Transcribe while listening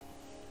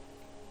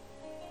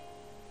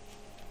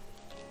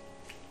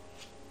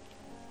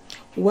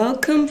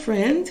Welcome,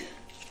 friend,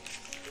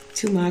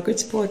 to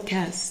Margaret's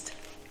podcast.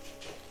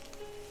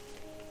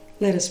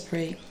 Let us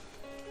pray.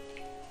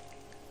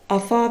 Our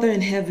Father in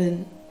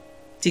heaven,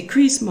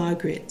 decrease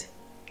Margaret,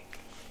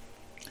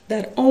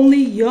 that only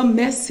your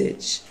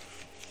message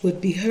would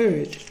be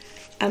heard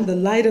and the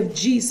light of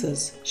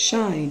Jesus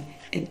shine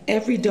in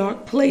every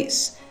dark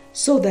place,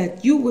 so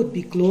that you would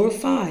be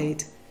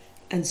glorified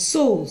and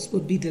souls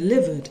would be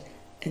delivered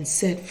and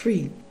set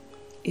free.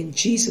 In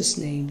Jesus'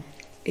 name,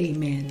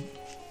 amen.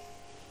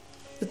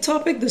 The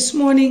topic this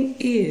morning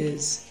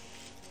is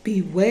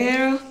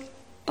beware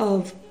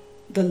of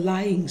the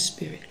lying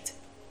spirit.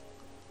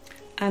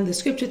 And the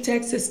scripture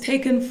text is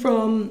taken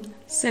from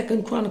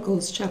 2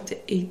 Chronicles chapter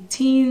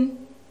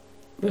 18,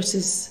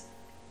 verses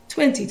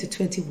 20 to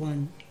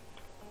 21.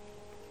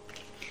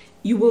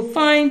 You will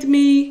find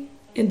me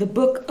in the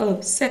book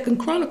of 2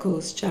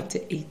 Chronicles chapter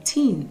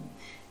 18,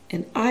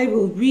 and I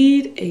will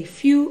read a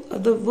few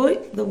of the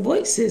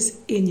voices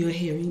in your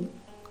hearing,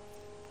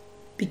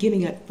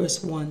 beginning at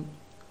verse 1.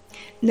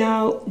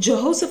 Now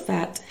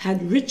Jehoshaphat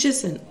had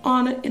riches and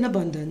honor in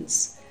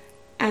abundance,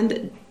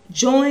 and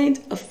joined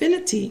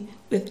affinity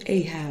with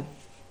Ahab.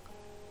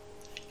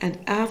 And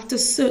after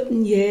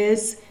certain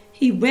years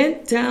he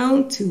went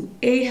down to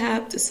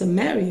Ahab to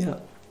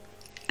Samaria,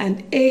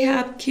 and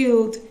Ahab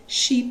killed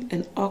sheep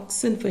and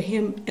oxen for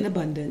him in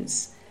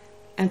abundance,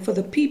 and for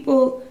the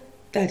people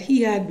that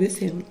he had with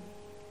him,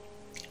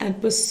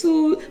 and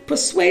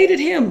persuaded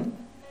him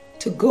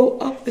to go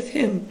up with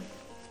him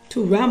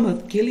to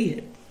Ramoth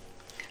Gilead.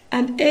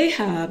 And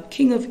Ahab,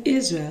 king of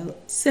Israel,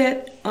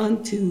 said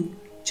unto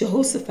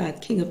Jehoshaphat,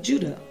 king of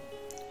Judah,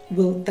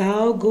 Wilt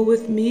thou go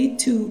with me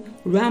to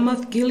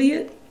Ramoth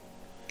Gilead?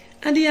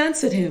 And he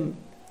answered him,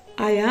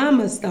 I am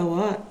as thou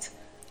art,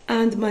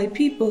 and my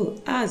people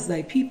as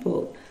thy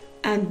people,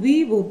 and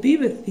we will be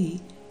with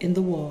thee in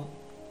the war.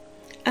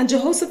 And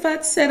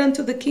Jehoshaphat said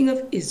unto the king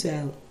of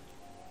Israel,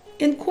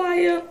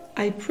 Inquire,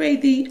 I pray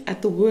thee,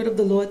 at the word of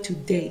the Lord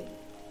today.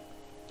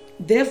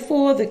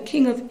 Therefore the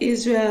king of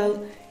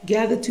Israel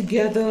gathered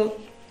together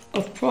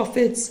of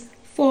prophets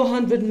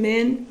 400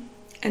 men,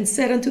 and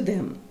said unto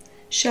them,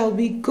 Shall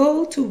we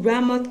go to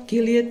Ramoth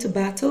Gilead to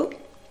battle,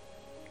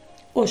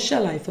 or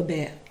shall I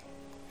forbear?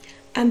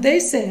 And they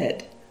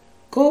said,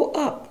 Go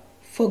up,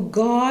 for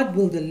God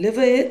will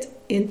deliver it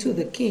into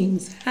the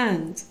king's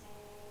hand.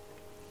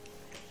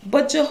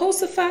 But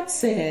Jehoshaphat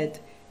said,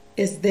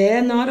 Is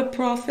there not a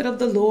prophet of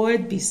the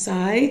Lord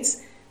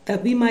besides,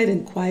 that we might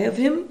inquire of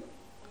him?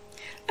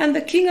 And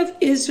the king of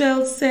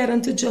Israel said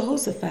unto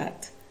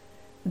Jehoshaphat,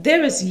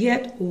 There is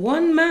yet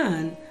one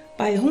man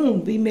by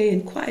whom we may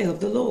inquire of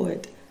the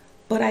Lord,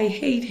 but I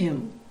hate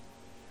him.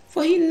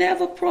 For he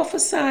never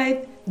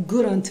prophesied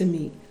good unto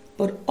me,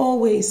 but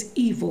always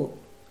evil.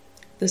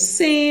 The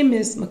same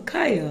is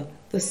Micaiah,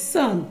 the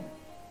son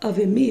of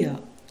Emiah.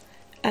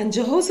 And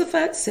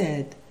Jehoshaphat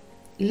said,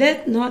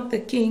 Let not the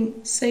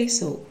king say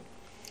so.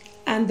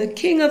 And the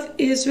king of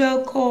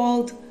Israel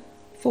called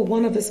for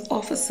one of his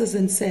officers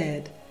and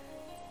said,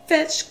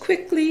 Fetch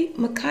quickly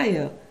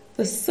Micaiah,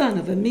 the son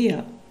of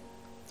Emiah.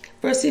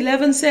 Verse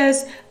 11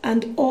 says,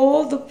 And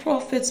all the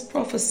prophets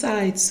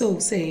prophesied so,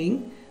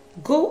 saying,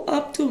 Go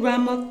up to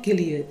Ramoth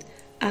Gilead,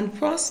 and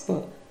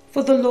prosper,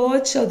 for the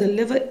Lord shall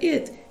deliver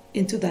it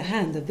into the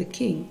hand of the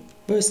king.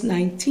 Verse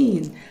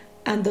 19,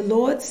 And the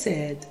Lord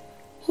said,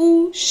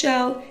 Who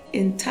shall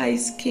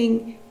entice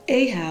King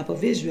Ahab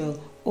of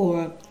Israel,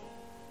 or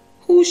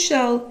who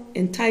shall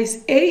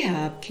entice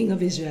Ahab, king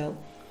of Israel,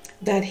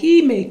 that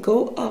he may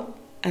go up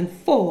and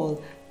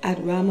fall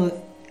at Ramoth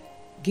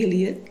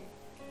Gilead?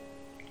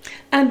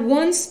 And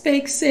one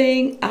spake,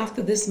 saying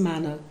after this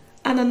manner,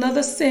 and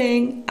another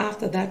saying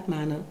after that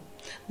manner.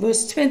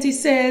 Verse 20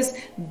 says,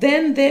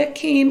 Then there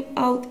came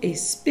out a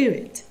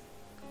spirit,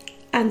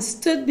 and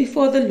stood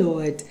before the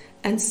Lord,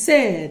 and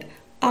said,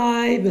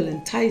 I will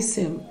entice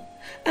him.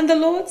 And the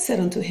Lord said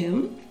unto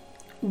him,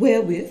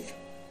 Wherewith?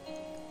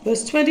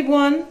 Verse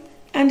 21,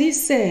 And he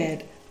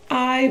said,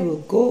 I will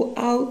go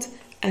out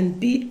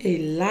and be a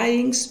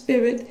lying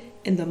spirit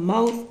in the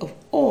mouth of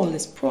all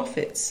his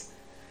prophets.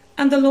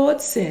 And the Lord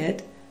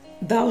said,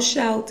 Thou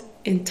shalt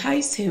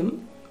entice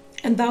him,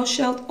 and thou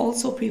shalt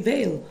also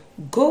prevail.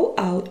 Go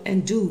out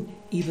and do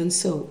even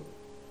so.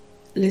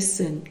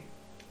 Listen,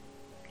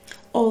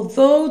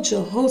 although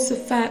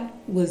Jehoshaphat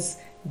was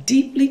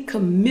deeply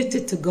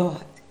committed to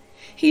God,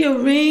 he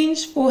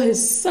arranged for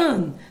his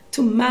son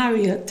to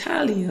marry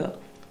Athaliah,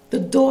 the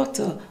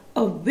daughter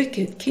of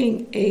wicked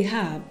King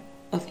Ahab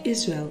of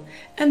Israel,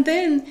 and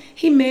then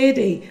he made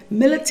a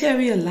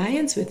military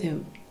alliance with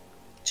him.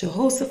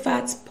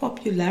 Jehoshaphat's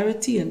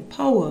popularity and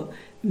power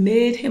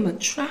made him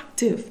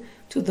attractive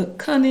to the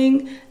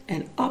cunning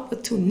and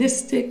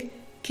opportunistic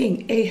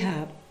King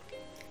Ahab.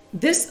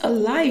 This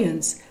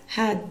alliance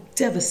had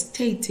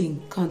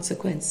devastating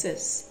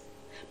consequences.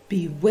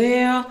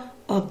 Beware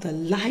of the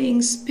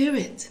lying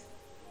spirit.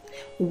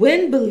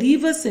 When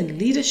believers in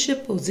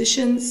leadership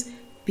positions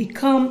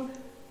become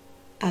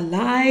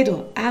allied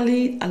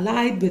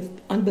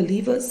with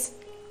unbelievers,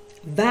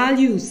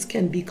 values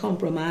can be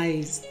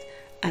compromised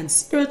and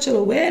spiritual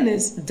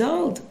awareness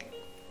dulled.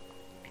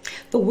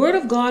 The Word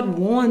of God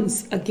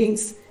warns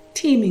against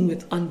teeming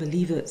with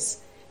unbelievers.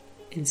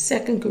 In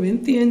 2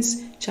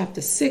 Corinthians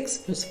chapter 6,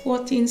 verse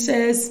 14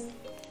 says,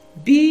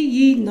 "Be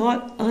ye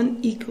not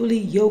unequally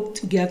yoked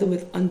together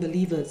with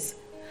unbelievers.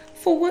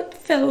 For what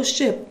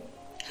fellowship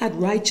had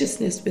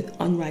righteousness with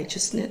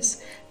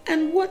unrighteousness?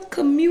 And what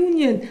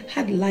communion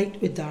had light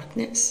with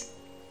darkness?"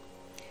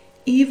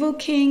 Evil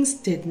kings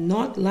did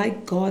not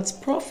like God's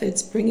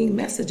prophets bringing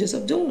messages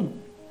of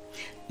doom.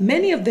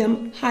 Many of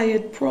them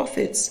hired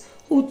prophets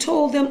who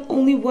told them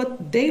only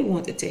what they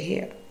wanted to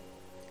hear.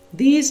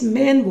 These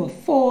men were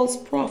false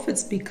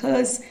prophets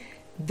because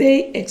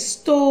they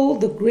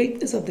extolled the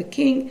greatness of the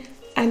king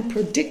and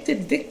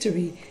predicted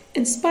victory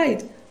in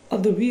spite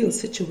of the real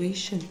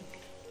situation.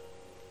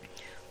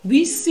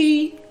 We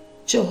see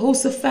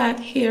Jehoshaphat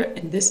here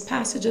in this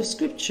passage of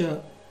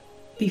scripture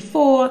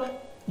before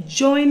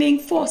joining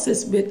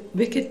forces with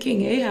wicked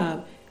King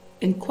Ahab,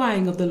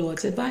 inquiring of the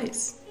Lord's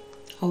advice.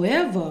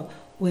 However,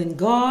 when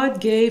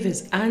God gave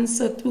his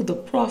answer through the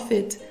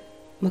prophet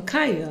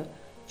Micaiah,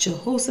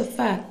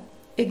 Jehoshaphat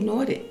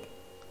ignored it.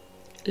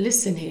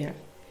 Listen here.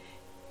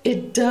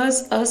 It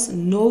does us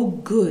no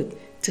good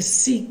to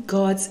seek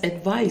God's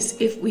advice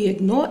if we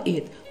ignore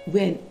it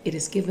when it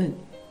is given.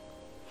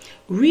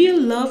 Real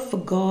love for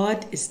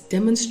God is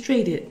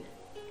demonstrated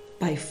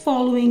by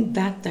following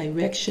that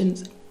direction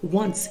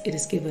once it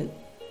is given.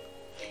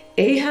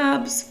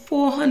 Ahab's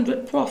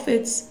 400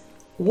 prophets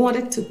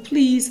wanted to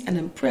please and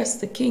impress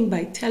the king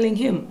by telling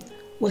him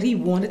what he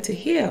wanted to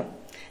hear,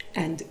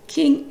 and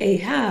King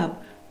Ahab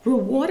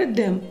rewarded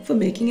them for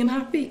making him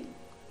happy.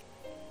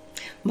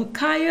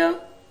 Micaiah,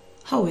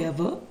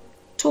 however,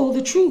 told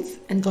the truth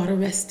and got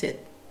arrested.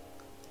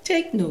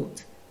 Take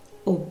note,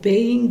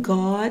 obeying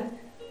God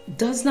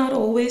does not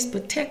always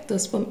protect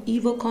us from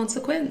evil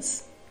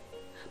consequence,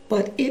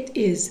 but it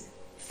is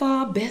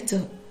far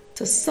better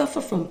to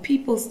suffer from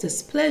people's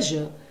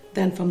displeasure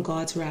than from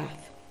God's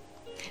wrath.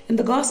 In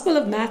the Gospel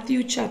of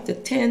Matthew chapter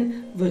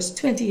 10 verse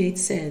 28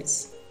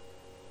 says,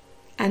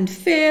 "And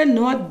fear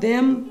not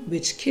them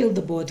which kill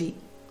the body,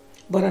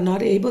 but are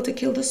not able to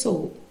kill the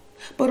soul,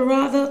 but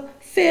rather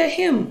fear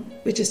him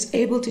which is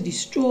able to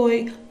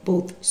destroy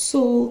both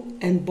soul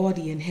and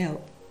body in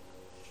hell."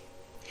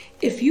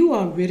 If you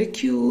are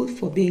ridiculed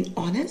for being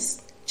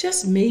honest,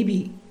 just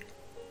maybe,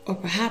 or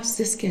perhaps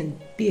this can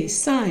be a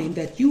sign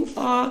that you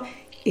are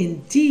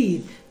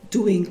indeed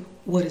doing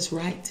what is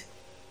right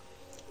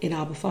in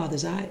our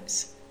Father's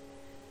eyes.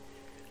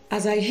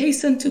 As I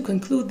hasten to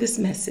conclude this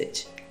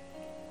message,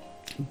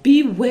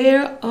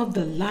 beware of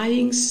the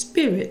lying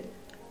spirit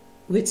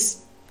which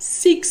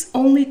seeks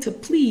only to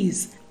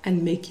please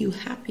and make you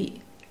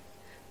happy.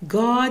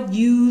 God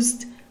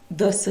used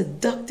the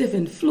seductive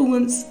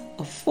influence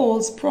of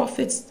false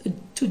prophets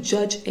to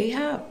judge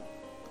Ahab.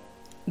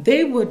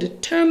 They were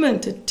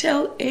determined to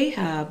tell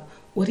Ahab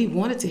what he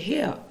wanted to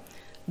hear.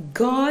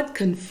 God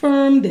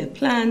confirmed their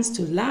plans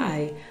to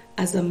lie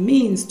as a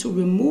means to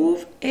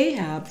remove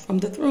Ahab from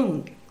the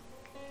throne.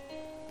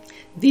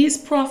 These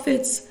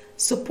prophets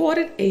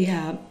supported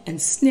Ahab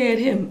and snared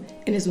him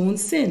in his own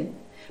sin,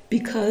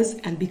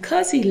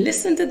 because he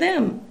listened to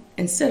them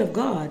instead of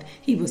God,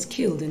 he was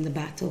killed in the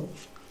battle.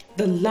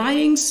 The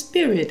lying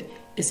spirit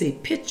is a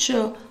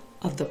picture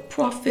of the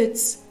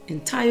prophet's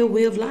entire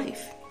way of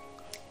life.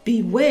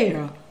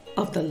 Beware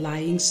of the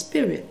lying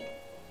spirit.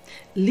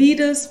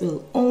 Leaders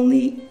will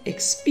only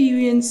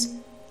experience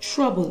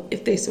trouble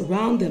if they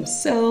surround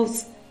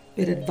themselves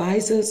with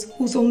advisors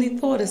whose only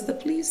thought is to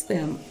please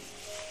them.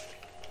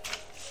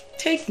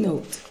 Take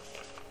note,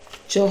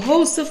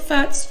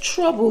 Jehoshaphat's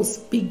troubles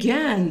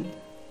began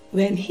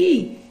when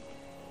he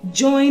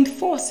joined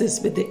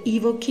forces with the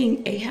evil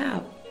king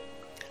Ahab.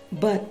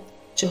 But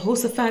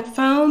Jehoshaphat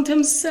found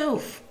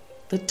himself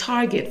the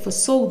target for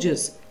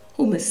soldiers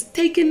who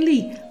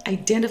mistakenly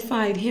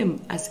identified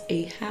him as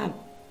Ahab.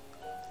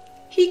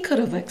 He could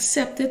have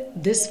accepted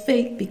this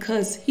fate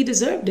because he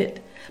deserved it,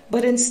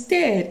 but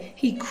instead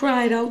he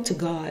cried out to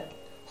God,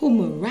 who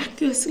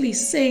miraculously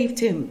saved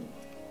him.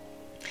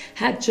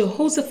 Had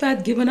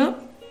Jehoshaphat given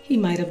up, he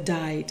might have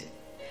died.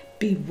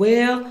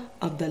 Beware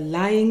of the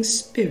lying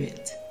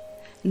spirit.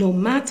 No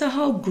matter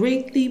how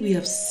greatly we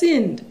have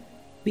sinned,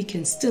 we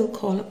can still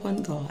call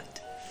upon God.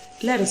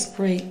 Let us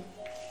pray.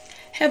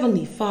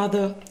 Heavenly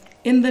Father,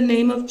 in the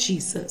name of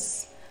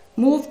Jesus,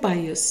 move by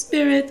your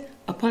Spirit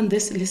upon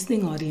this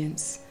listening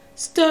audience.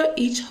 Stir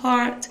each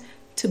heart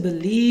to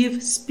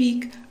believe,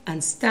 speak,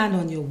 and stand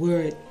on your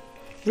word.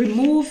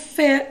 Remove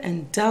fear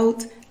and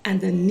doubt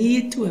and the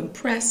need to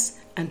impress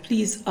and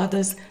please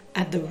others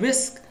at the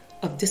risk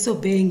of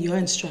disobeying your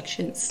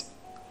instructions.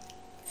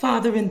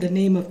 Father, in the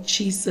name of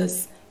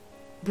Jesus,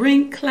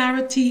 bring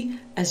clarity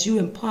as you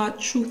impart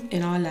truth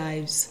in our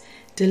lives.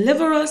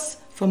 Deliver us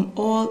from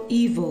all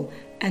evil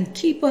and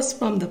keep us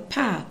from the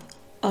path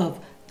of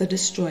the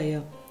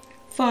destroyer.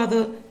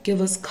 Father, give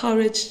us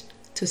courage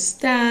to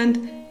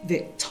stand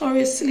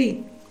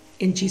victoriously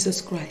in Jesus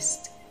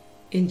Christ.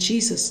 In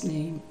Jesus'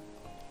 name,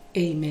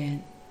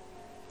 amen.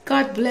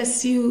 God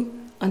bless you.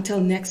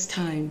 Until next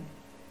time,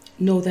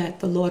 know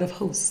that the Lord of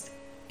hosts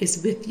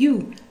is with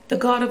you. The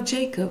God of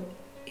Jacob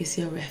is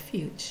your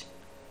refuge.